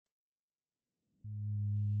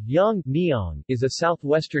Yong, Neong, is a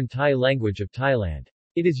southwestern Thai language of Thailand.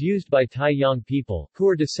 It is used by Thai Yong people, who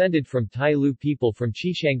are descended from Thai Lu people from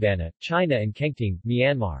Xishangbana, China and Kengtung,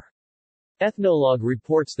 Myanmar. Ethnologue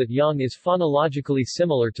reports that Yong is phonologically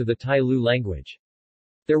similar to the Thai Lu language.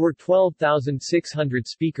 There were 12,600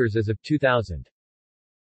 speakers as of 2000.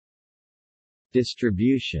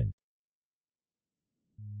 Distribution.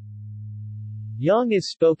 Yong is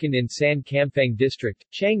spoken in San Kamphaeng District,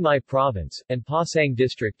 Chiang Mai Province, and Pa Sang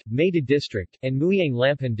District, Maida District, and Mueang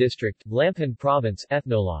Lamphun District, Lamphun Province.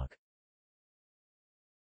 Ethnologue.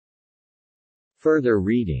 Further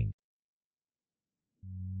reading.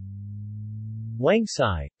 Wang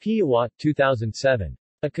Sai, Piawat, 2007.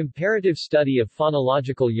 A Comparative Study of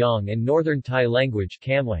Phonological Yong and Northern Thai Language.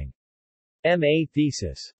 Kamwang. M.A.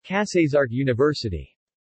 Thesis. Kasetsart University.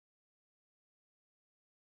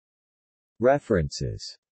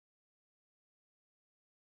 References.